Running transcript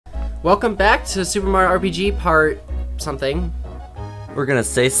Welcome back to Super Mario RPG part something. We're gonna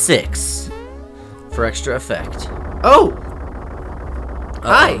say 6 for extra effect. Oh!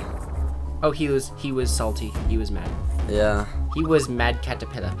 Hi! Oh, he was salty. He was mad. Yeah. He was mad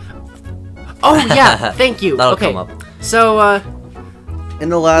caterpillar. Oh yeah, thank you. That'll okay. come up. So In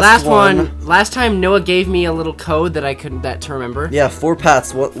the last last time Noah gave me a little code that I couldn't to remember. Yeah, 4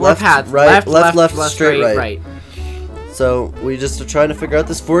 paths. What? Four paths. Right, left, straight, right. So we just are trying to figure out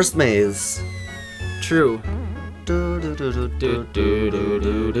this forest maze. True.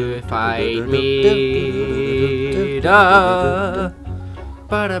 Fight me. Da.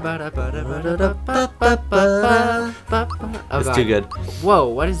 It's too good. Whoa,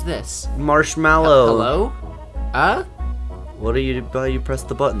 what is this? Marshmallow. Hello? What do you do? You press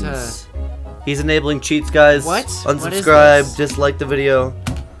the buttons. He's enabling cheats, guys. What? Unsubscribe. What is this? Dislike the video.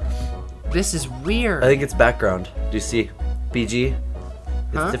 This is weird. I think it's background. Do you see? BG?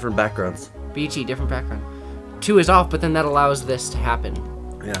 It's different backgrounds. BG, different background. 2 is off, but then that allows this to happen.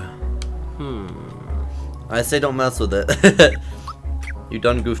 Yeah. I say don't mess with it. You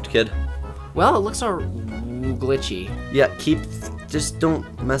done goofed, kid. Well, it looks all glitchy. Yeah, just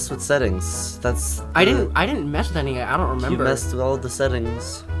don't mess with settings. That's. I didn't mess with any. I don't remember. You messed with all the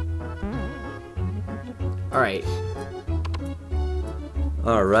settings. All right.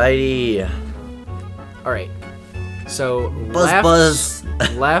 Alrighty. All right. So Buzz.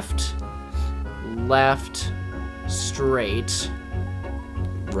 left, straight.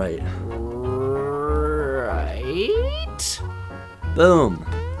 Right. Right. Boom.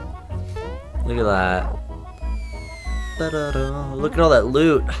 Look at that. Da-da-da. Look at all that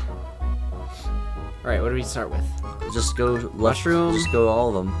loot. All right. What do we start with? Just go left. Mushroom. Just go all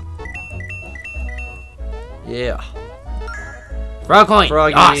of them. Yeah. Frog coin.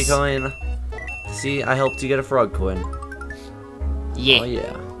 Froggy coin. See, I helped you get a frog coin. Yeah. Oh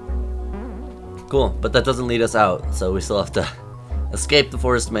yeah. Cool, but that doesn't lead us out, so we still have to escape the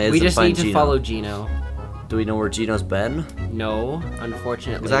forest maze. We just and need find to follow Geno. Do we know where Geno's been? No,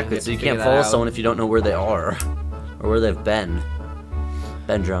 unfortunately. Exactly. So you can't follow someone if you don't know where they are or where they've been.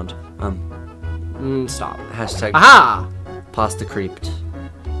 Ben drowned. Stop. Hashtag. Aha! Pasta creeped.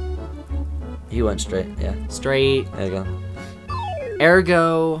 He went straight. Yeah. Straight. There you go.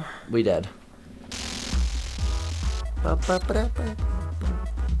 Ergo. We dead.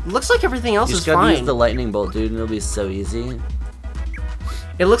 Looks like everything else is just gotta fine. use the lightning bolt, dude, and it'll be so easy.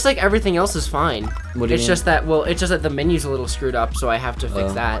 It looks like everything else is fine. What do you mean? Just that, well, it's just that the menu's a little screwed up, so I have to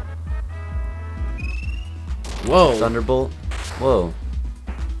fix that. Whoa. Thunderbolt. Whoa.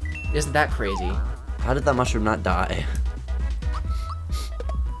 Isn't that crazy? How did that mushroom not die?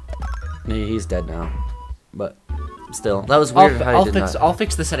 Maybe he's dead now. But still, that was weird how he did that. I'll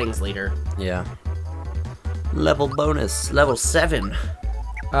fix the settings later. Yeah. Level bonus. Level 7.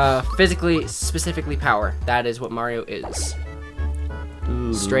 Physically, specifically power. That is what Mario is.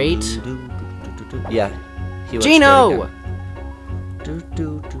 Straight. Yeah. He went Geno!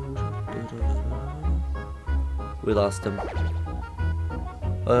 We lost him.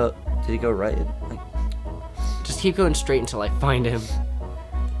 Did he go right? Just keep going straight until I find him.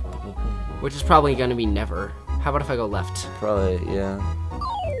 Which is probably gonna be never. How about if I go left? Probably, yeah.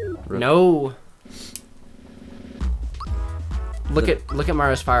 No. Look at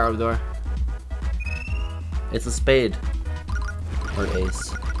Mario's fire over there. It's a spade. Or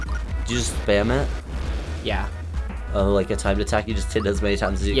ace. Did you just spam it? Yeah. Oh, like a timed attack? You just hit as many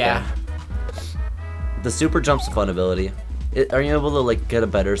times as you can? The super jump's a fun ability. Are you able to like get a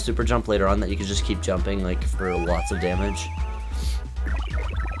better super jump later on that you can just keep jumping like for lots of damage?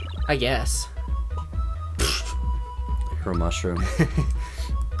 I guess. Or a mushroom.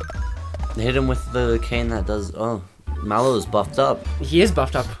 Hit him with the cane that does. Oh, Mallow is buffed up. He is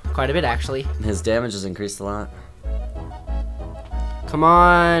buffed up quite a bit, actually. And his damage has increased a lot. Come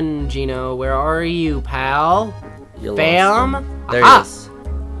on, Geno. Where are you, pal? You Bam! lost him. There Aha! he is.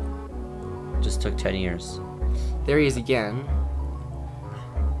 Just took 10 years. There he is again.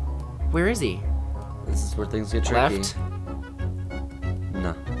 Where is he? This is where things get tricky. Left.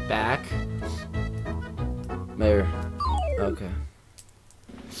 No. Back. There. Okay.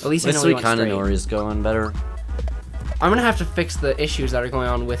 At least I know we kind of know where he's going better. I'm gonna have to fix the issues that are going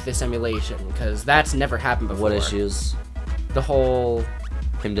on with this emulation, because that's never happened before. What issues? The whole...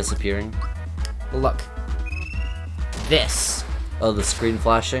 Him disappearing? Look. This. Oh, the screen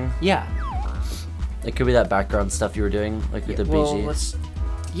flashing? Yeah. It could be that background stuff you were doing, like with the BG.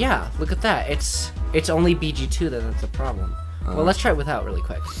 Yeah, look at that. It's only BG2 that's a problem. Well, let's try it without really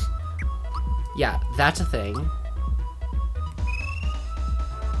quick. Yeah, that's a thing.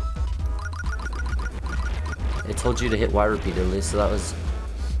 It told you to hit Y repeatedly, so that was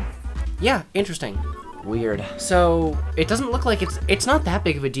Yeah, interesting. Weird. So it doesn't look like it's not that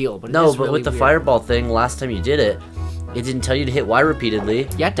big of a deal, but No, it is but really with the weird. fireball thing, last time you did it, it didn't tell you to hit Y repeatedly.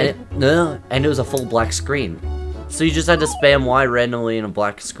 Yeah, it did. No, and it was a full black screen. So you just had to spam Y randomly in a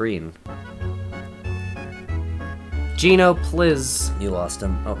black screen. Geno, please. You lost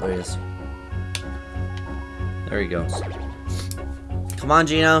him. Oh, there he is. There he goes. Come on,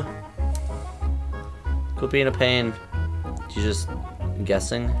 Geno. Quit being a pain. You just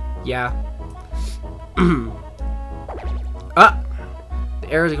guessing? Yeah. Ah! The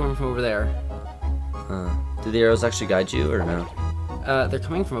arrows are coming from over there. Do the arrows actually guide you, or no? They're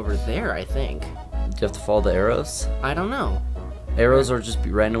coming from over there, I think. Do you have to follow the arrows? I don't know. Arrows are just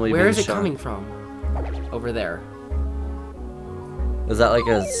randomly Where being is it shot. coming from? Over there. Is that like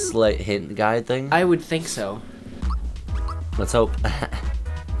a slight hint guide thing? I would think so. Let's hope.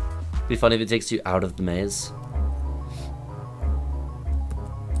 Be funny if it takes you out of the maze.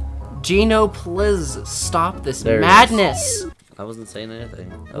 Geno, please stop this There it is. madness. I wasn't saying anything.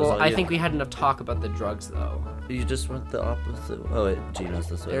 That was Well, all I you. think we had enough talk about the drugs, though. You just went the opposite. Oh wait, Geno's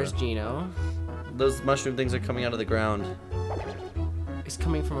this way. There's Geno. Those mushroom things are coming out of the ground. It's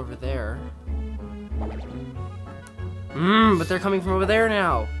coming from over there. But they're coming from over there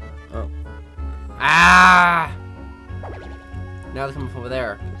now. Oh. Ah! Now they're coming from over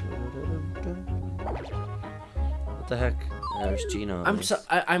there. What the heck? There's Geno. I'm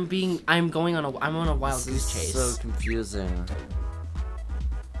going on a wild goose chase. So confusing.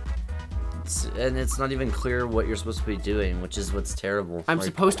 And it's not even clear what you're supposed to be doing, which is what's terrible. I'm Like,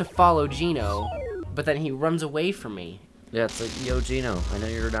 supposed to follow Geno, but then he runs away from me. Yeah, it's like, yo, Geno, I know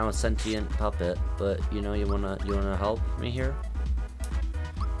you're now a sentient puppet, but you know you wanna help me here?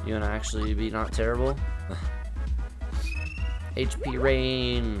 You wanna actually be not terrible? HP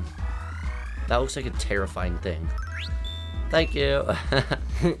rain. That looks like a terrifying thing. Thank you.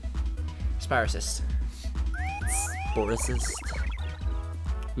 Spirocist. Sporocyst.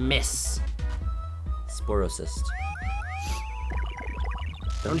 Miss. Sporocyst.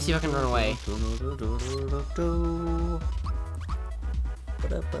 Let me see if I can run away.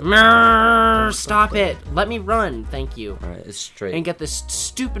 Mrrr, stop it! Let me run, thank you. Alright, it's straight. And get this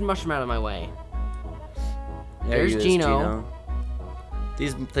stupid mushroom out of my way. There There's you is, Geno.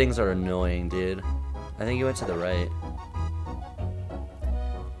 These things are annoying, dude. I think you went to the right.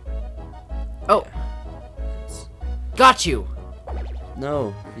 Oh! Got you!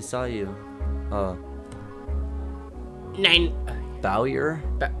 No, he saw you. Nine. Bowyer?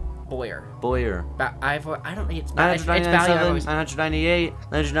 Boyer. Boyer. I don't. It's Bowyer. 998,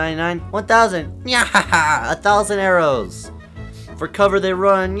 999, 1,000. Yeah, 1,000 arrows. For cover they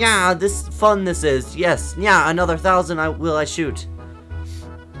run. Yeah, this fun this is. Yes. Yeah, another 1,000 I shoot.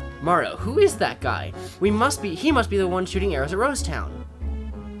 Mario, who is that guy? He must be the one shooting arrows at Rosetown.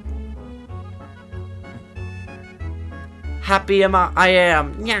 Happy I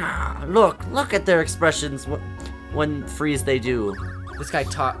am. Yeah, look at their expressions when freeze they do. This guy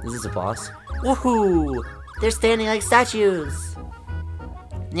taught. Is this a boss? Woohoo! They're standing like statues.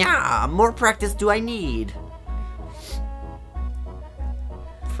 Yeah, more practice do I need.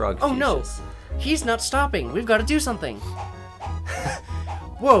 Frog. Oh no, he's not stopping. We've got to do something.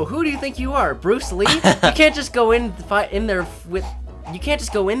 Whoa, who do you think you are, Bruce Lee? You can't just go in there with. You can't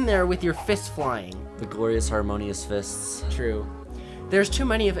just go in there with your fists flying. The glorious harmonious fists. True. There's too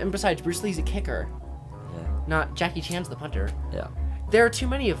many of them. Besides, Bruce Lee's a kicker. Yeah. Not Jackie Chan's the punter. Yeah. There are too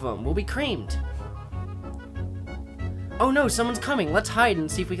many of them. We'll be creamed. Oh no, someone's coming. Let's hide and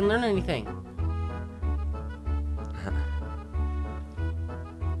see if we can learn anything.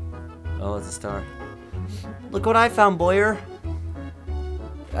 Oh, it's a star. Look what I found, Boyer.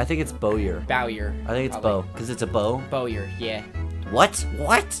 I think it's Bowyer. Bowyer. I think it's probably. Bow, because it's a bow. Bowyer, yeah. What?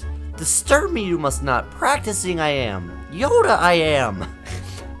 What? Disturb me you must not. Practicing I am. Yoda I am.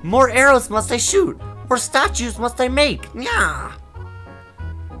 More arrows must I shoot. More statues must I make. Yeah.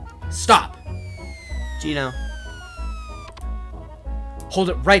 Stop! Geno. Hold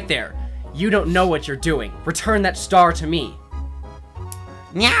it right there. You don't know what you're doing. Return that star to me.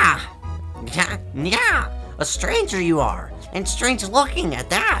 Yeah. Yeah. Yeah. A stranger you are. And strange looking at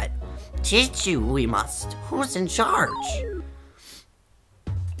that. Teach you we must. Who's in charge?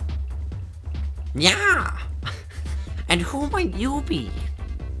 Yeah. And who might you be?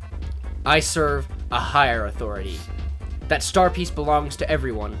 I serve a higher authority. That star piece belongs to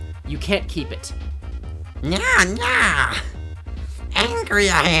everyone. You can't keep it. Yeah. Angry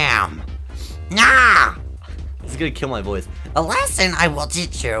I am. Yeah. This is gonna kill my voice. A lesson I will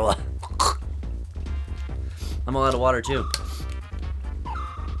teach you. I'm all out of water too.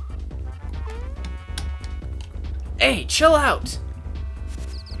 Hey, chill out!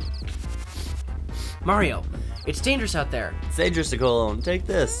 Mario, it's dangerous out there. It's dangerous to go alone. Take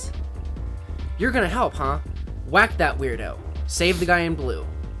this. You're gonna help, huh? Whack that weirdo. Save the guy in blue.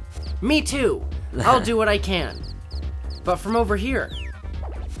 Me too. I'll do what I can. But from over here.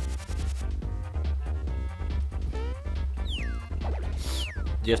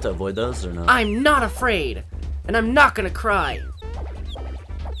 Do you have to avoid those or not? I'm not afraid. And I'm not gonna cry.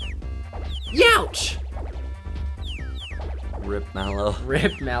 Youch! Rip Mallow.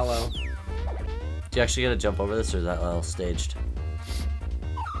 Rip Mallow. Do you actually gotta jump over this or is that all staged?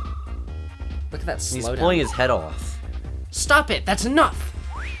 Look at that He's slowdown. pulling his head off. Stop it! That's enough!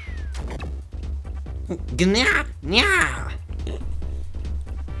 Gnya, nya.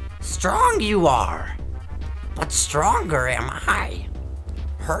 Strong you are, but stronger am I.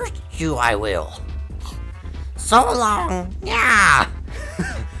 Hurt you I will. So long, nya.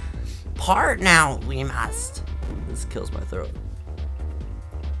 Part now we must. This kills my throat.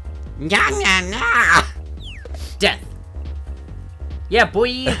 Nya, nya, nya. Death. Yeah,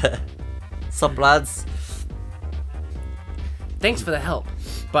 boy! Sup, lads? Thanks for the help.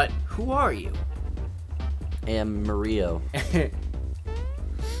 But who are you? I am Mario.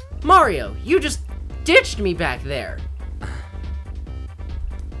 Mario, you just ditched me back there.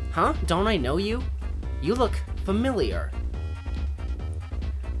 Huh? Don't I know you? You look familiar.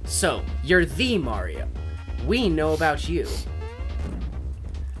 So, you're the Mario. We know about you.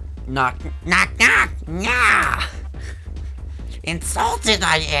 Knock. Knock, knock, nya. Insulted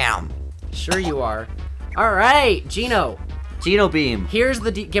I am. Sure you are. Alright, Geno. Geno Beam. Here's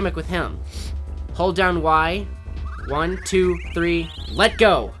the gimmick with him. Hold down Y. 1, 2, 3, let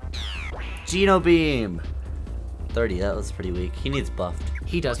go. Geno Beam. 30, that was pretty weak. He needs buffed.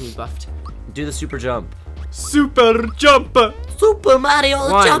 He does need buffed. Do the super jump. Super jump! Super Mario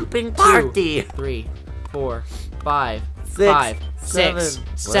 1, jumping 2, party. 3, 4, 5, 6, 5, 6, 7,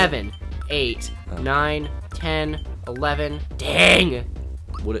 7, 8, Oh. 9, 10, 11. Dang!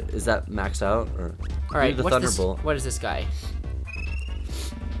 What is that maxed out or? Alright, do the what's this? Thunderbolt. What is this guy?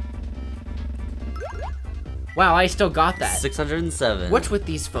 Wow, I still got that. 607. What's with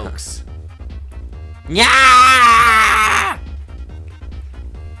these folks? Nya!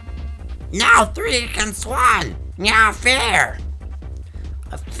 Now 3 against 1. Nya, fair.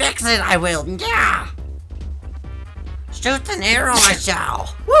 Fix it, I will. Nya. Shoot an arrow, I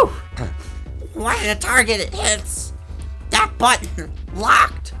shall. Woo! When the target hits, that button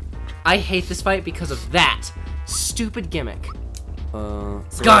locked. I hate this fight because of that stupid gimmick.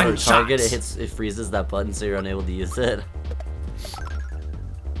 So Gunshots. target, it freezes that button so you're unable to use it.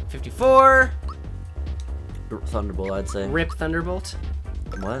 54. Thunderbolt, I'd say. Rip Thunderbolt.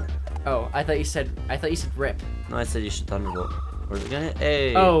 What? Oh, I thought you said rip. No, I said you should Thunderbolt. Where's it gonna?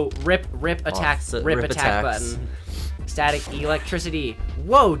 Hey. Oh, rip attack, so rip rip attack attacks. button. Static electricity.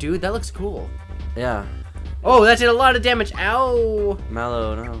 Whoa, dude, that looks cool. Yeah. Oh, that did a lot of damage. Ow.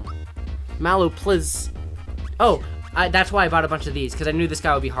 Mallow, no. Mallow, please. Oh, that's why I bought a bunch of these, because I knew this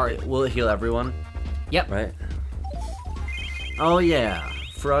guy would be hard. Will it heal everyone? Yep. Right. Oh yeah.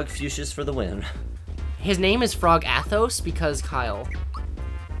 Frog Fuchsias for the win. His name is Frog Athos because Kyle.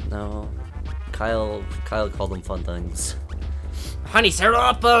 No. Kyle called them fun things. Honey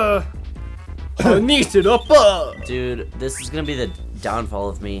syrup. Honey syrup. Dude, this is gonna be the downfall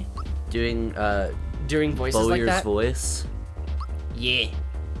of me doing Doing voices like Bowyer's that. voice. Yeah.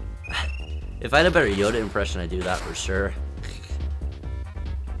 If I had a better Yoda impression, I'd do that for sure.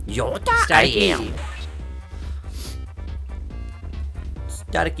 Yoda, I Static am. E.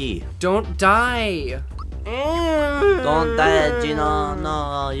 Staticky. Don't die. Don't die, Geno.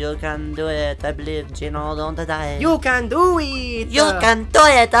 No, you can do it. I believe, Geno. Don't die. You can do it. You can do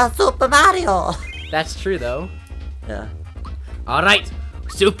it, Super Mario. That's true though. Yeah. All right.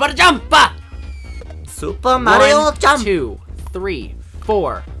 Super jump. Super Mario 1, jump. 2, 3,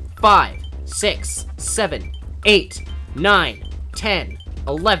 4, 5, 6, 7, 8, 9, 10,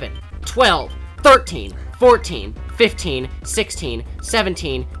 11, 12, 13, 14, 15, 16,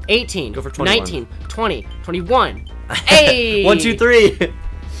 17, 18, Go for 21. 19, 20, 21. Hey! 1, 2, 3.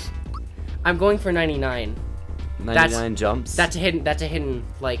 I'm going for 99. 99 jumps. That's a hidden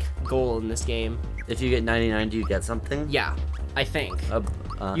like goal in this game. If you get 99, do you get something? Yeah, I think.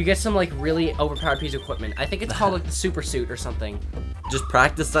 You You get some like really overpowered piece of equipment. I think it's called like the super suit or something. just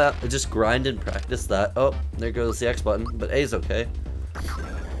practice that. Just grind and practice that. Oh, there goes the X button, but A's okay.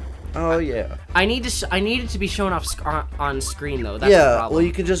 Oh yeah. I need it to be shown off on screen though. That's the Yeah. problem. Well,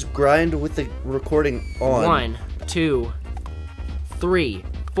 you can just grind with the recording on. 1, 2, 3,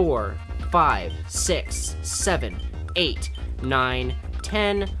 4, 5, 6, 7, 8, 9,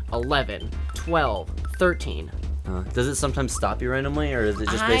 10, 11, 12, 13, Does it sometimes stop you randomly, or is it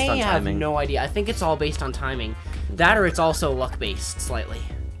just based on timing? I have no idea. I think it's all based on timing. That or it's also luck-based, slightly.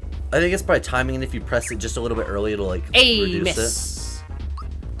 I think it's probably timing, and if you press it just a little bit early, it'll, like, reduce miss.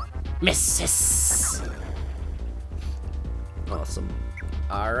 It. Misses. Awesome.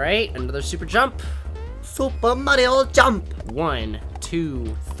 Alright, another super jump. Super Mario jump! 1,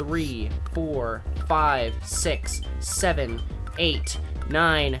 2, 3, 4, 5, 6, 7, 8,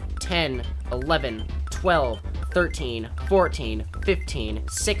 9, 10, 11, 12, 13, 14, 15,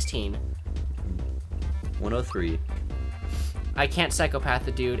 16. 103. I can't psychopath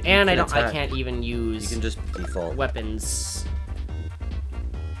the dude, and I can't even use You can just default. weapons.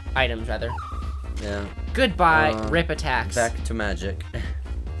 Items, rather. Yeah. Goodbye, rip attacks. Back to magic.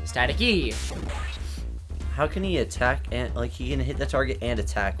 Static E. How can he attack and, like, he can hit the target and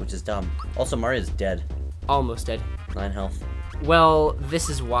attack, which is dumb. Also, Mario's dead. Almost dead. 9 health. Well, this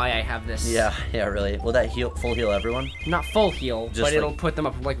is why I have this. Yeah, really. Will that full heal everyone? Not full heal, Just but it'll like- put them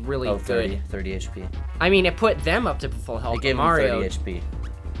up, like, really Oh, good. 30 HP. I mean, it put them up to full health. It gave Mario. him 30 HP.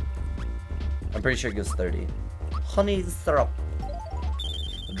 I'm pretty sure it goes 30. Honey syrup.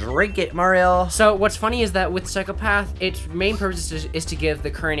 Drink it, Mario. So what's funny is that with Psychopath, its main purpose is to give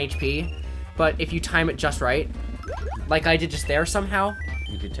the current HP, but if you time it just right, like I did just there somehow,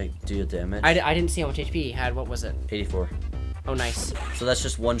 You could deal damage. I didn't see how much HP he had. What was it? 84. Oh, nice. So that's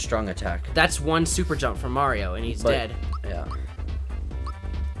just one strong attack. That's one super jump from Mario, and he's dead. Yeah.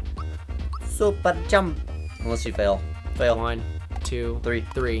 Super jump. Unless you fail. Fail. 1, 2, 3,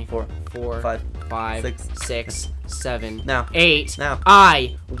 3, 4, 4, 5, 5, 6, 6, 7, Now. 8. Now.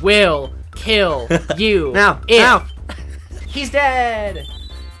 I will kill you. Now. If Now. he's dead.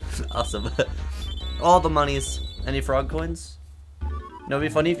 Awesome. All the monies. Any frog coins? No, it'd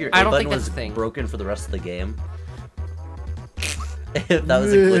be funny if your I A don't button think that's was a thing. broken for the rest of the game. If that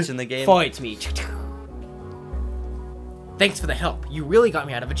was a glitch in the game. Fight me. Thanks for the help. You really got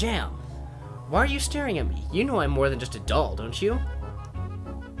me out of a jam. Why are you staring at me? You know I'm more than just a doll, don't you?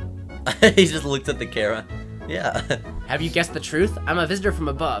 He just looked at the camera. Yeah. Have you guessed the truth? I'm a visitor from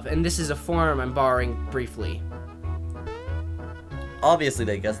above, and this is a form I'm borrowing briefly. Obviously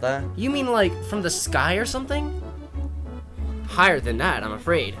they guessed that. You mean like from the sky or something? Higher than that, I'm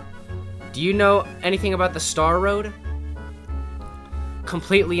afraid. Do you know anything about the Star Road?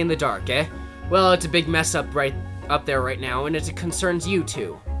 Completely in the dark, eh? Well, it's a big mess up right up there right now, and it concerns you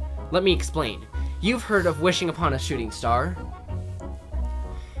too. Let me explain. You've heard of wishing upon a shooting star.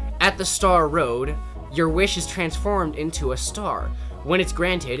 At the Star Road, your wish is transformed into a star. When it's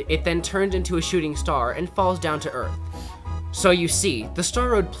granted, it then turns into a shooting star and falls down to Earth. So you see, the Star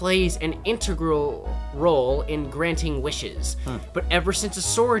Road plays an integral role in granting wishes. But ever since a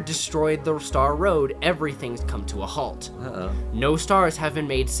sword destroyed the Star Road, everything's come to a halt. Uh-oh. No stars have been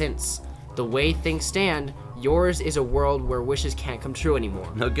made since. The way things stand, yours is a world where wishes can't come true anymore.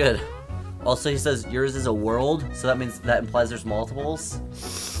 No good. Also, he says yours is a world, so that means that implies there's multiples.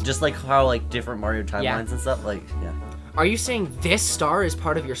 Just like how, like, different Mario timelines and stuff, like, yeah. Are you saying this star is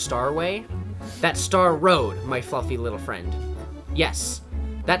part of your Starway? That Star Road, my fluffy little friend. Yes,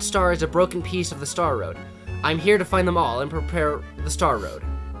 that star is a broken piece of the Star Road. I'm here to find them all and prepare the Star Road.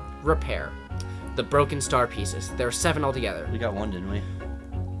 Repair. The broken star pieces. There are 7 altogether. We got one, didn't we?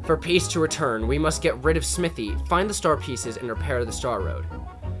 For peace to return, we must get rid of Smithy, find the star pieces, and repair the Star Road.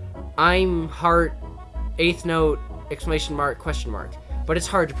 I'm Heart, 8th note, exclamation mark, question mark. But it's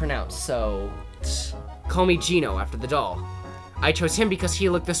hard to pronounce, so call me Geno after the doll. I chose him because he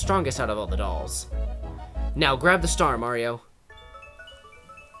looked the strongest out of all the dolls. Now grab the star, Mario.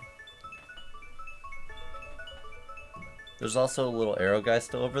 There's also a little arrow guy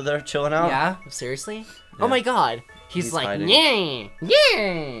still over there chilling out. Yeah? Seriously? Oh my god. He's like, hiding. yeah,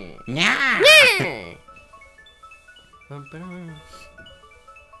 yeah, Yeah. yeah.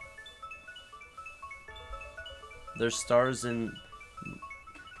 There's stars in...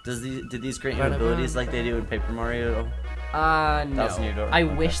 Did these grant you abilities like they do in Paper Mario? No. Thousand Year Door? I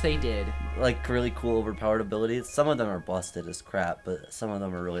Okay. wish they did. Like, really cool overpowered abilities? Some of them are busted as crap, but some of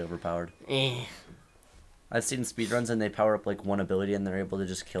them are really overpowered. Eh. I've seen speedruns and they power up, like, one ability and they're able to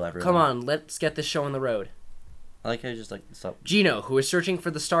just kill everyone. Come on, let's get this show on the road. I like how you just, like, stop. Geno, who is searching for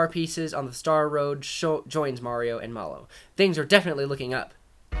the star pieces on the Star Road, joins Mario and Mallow. Things are definitely looking up.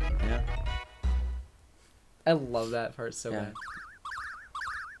 Yeah. I love that part so Yeah. bad.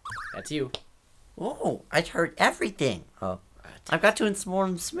 That's you. Oh, I heard everything. Oh. I've got to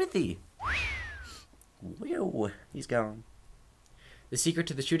inform Smithy. Whew. He's gone. The secret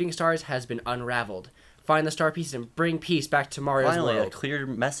to the shooting stars has been unraveled. Find the star pieces and bring peace back to Mario's Finally, a world. clear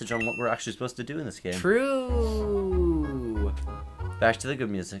message on what we're actually supposed to do in this game. True. Back to the good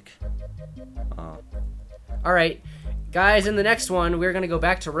music. All right, guys, in the next one, we're going to go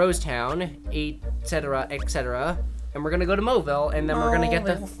back to Rosetown, etc., etc., and we're going to go to Moville, and then we're going to get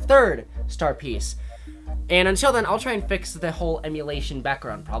the 3rd star piece. And until then, I'll try and fix the whole emulation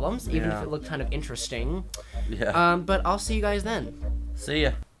background problems, even if it looked kind of interesting. Yeah. But I'll see you guys then. See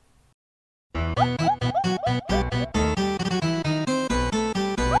ya.